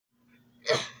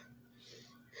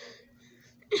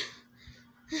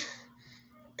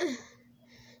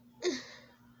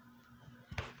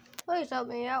Please help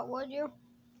me out, would you?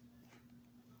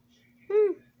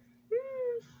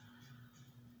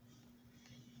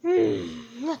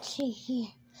 Let's see here.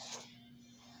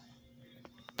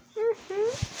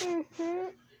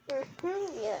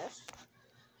 Yes.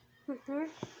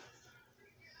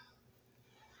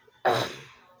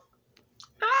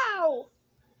 Ow!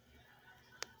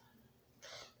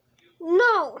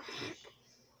 No!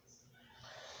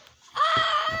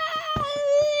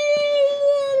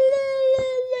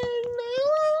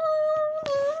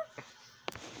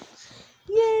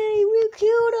 Yay, we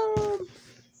killed him!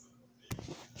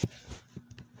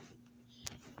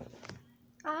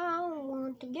 I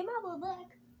want to get my ball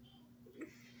back.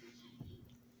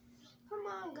 Come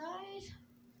on, guys.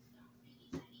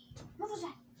 What was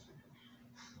that?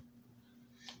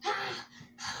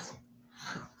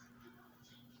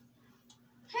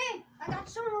 Hey, I got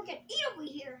someone who can eat over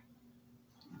here.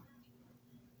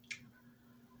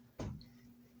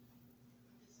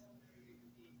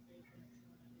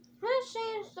 This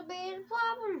seems to be the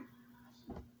problem.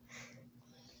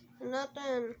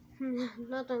 Nothing.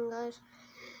 Nothing, guys.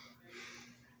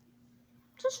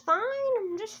 Just fine.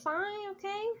 I'm just fine,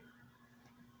 okay?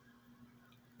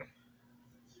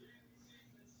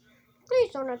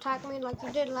 Please don't attack me like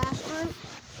you did last time.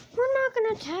 We're not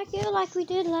gonna attack you like we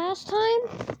did last time.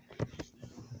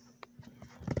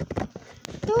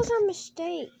 Those are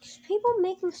mistakes. People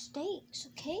make mistakes,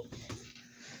 okay?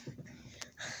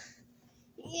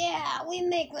 Yeah, we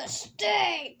make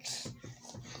mistakes.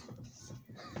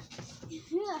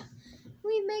 Yeah,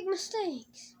 we make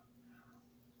mistakes.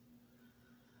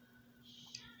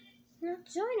 Now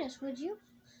join us, would you?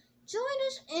 Join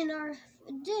us in our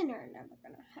dinner that we're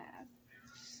gonna have.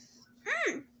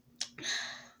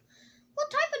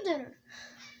 What type of dinner?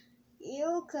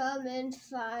 You'll come and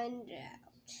find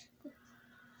out.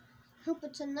 Hope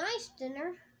it's a nice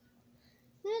dinner.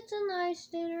 It's a nice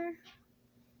dinner.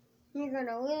 You're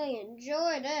gonna really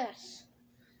enjoy this.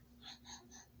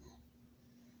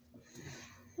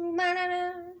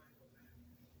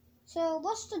 So,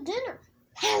 what's the dinner?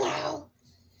 Hello!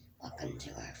 Welcome to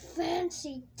our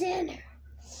fancy dinner.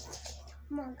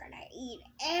 We're gonna eat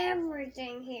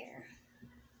everything here.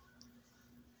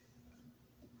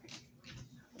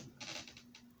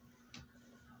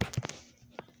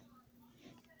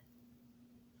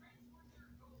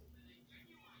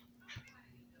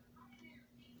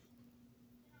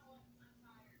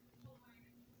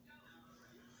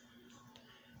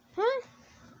 Huh?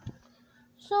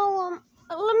 So,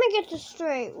 let me get this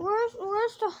straight. Where's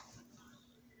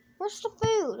the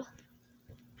food?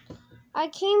 I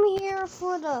came here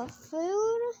for the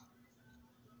food?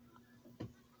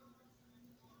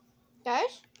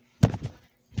 Guys?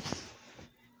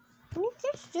 What are you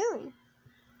guys doing?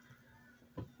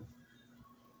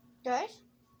 Guys?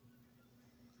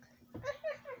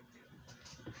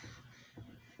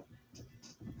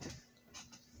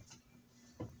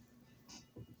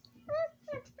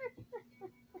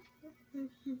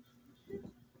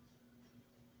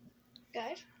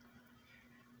 Guys?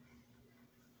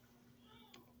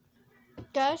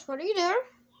 Guys, what are you doing?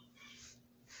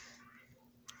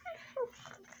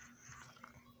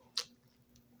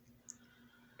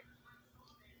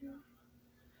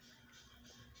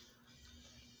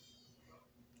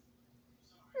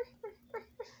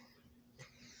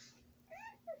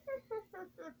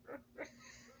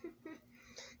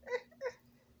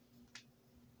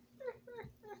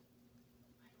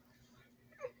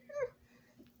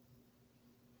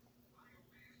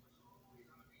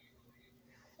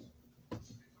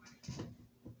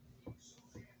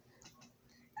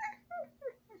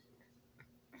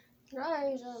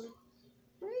 Guys,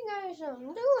 what are you guys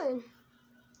doing?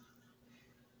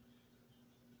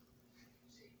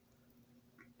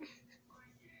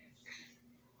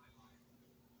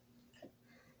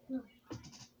 No.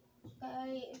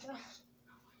 Guys,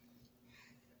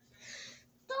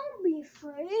 don't be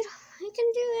afraid. I can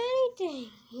do anything.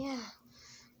 Yeah,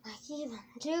 I can even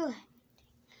do it.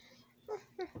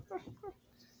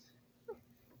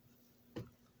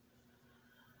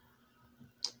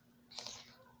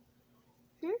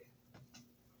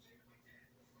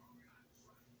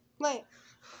 Wait.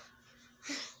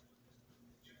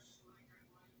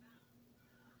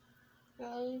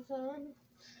 Guys,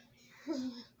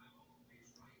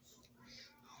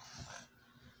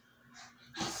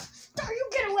 you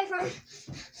get away from me!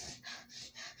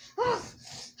 Oh.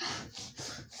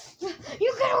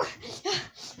 You get away!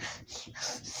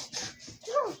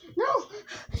 No!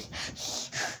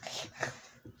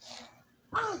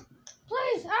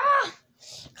 Please!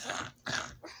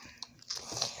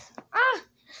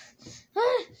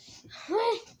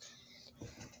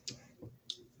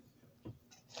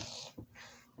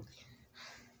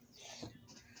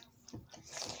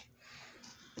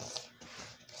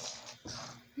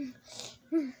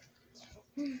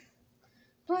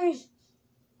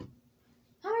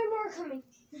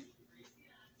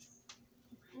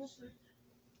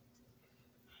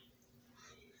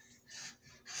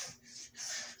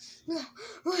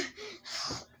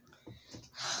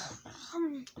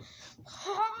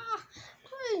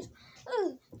 Please,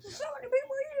 somebody be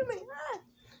waiting me.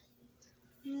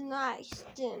 Nice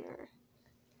dinner.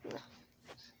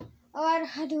 Oh,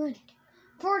 I do it.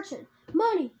 Fortune,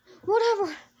 money,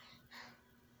 whatever.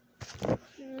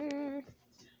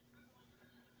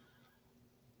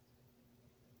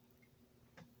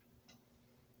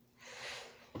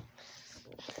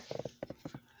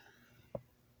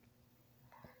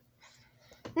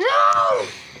 No!